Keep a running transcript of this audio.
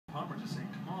arm or just saying,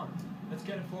 come on, let's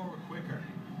get it forward quicker.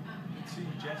 You can see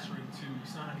him gesturing to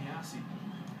Sananiasi.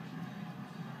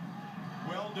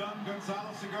 Well done,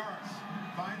 Gonzalo Segares.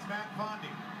 Finds Matt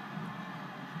Fondy.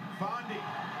 Fondy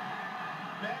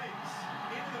begs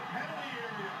into the penalty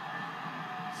area.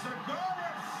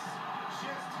 Segares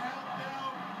just helped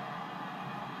out.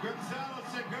 Gonzalo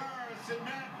Segares and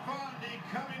Matt Fondy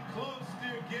coming close to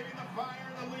giving the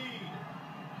Fire the lead.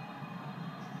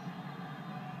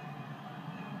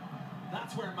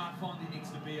 That's where Matt Fondy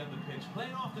needs to be on the pitch.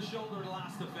 Playing off the shoulder of the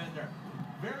last defender.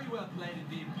 Very well played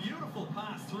indeed. Beautiful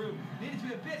pass through. Needed to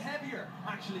be a bit heavier,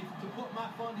 actually, to put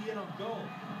Matt Fondy in on goal.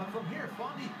 And from here,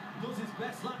 Fondy does his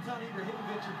best. Zlatan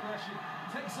Ibrahimovic impression.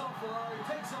 Takes on Ferrari,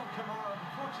 takes on Kamara.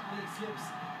 Unfortunately, he slips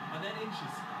and then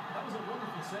inches. That was a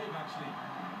wonderful save, actually,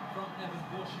 from Evan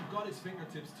Bush, who got his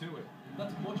fingertips to it.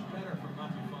 That's much better from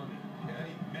Matthew Fondy. Yeah,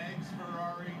 he begs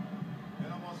Ferrari and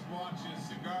almost watches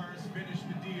Segares finish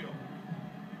the deal.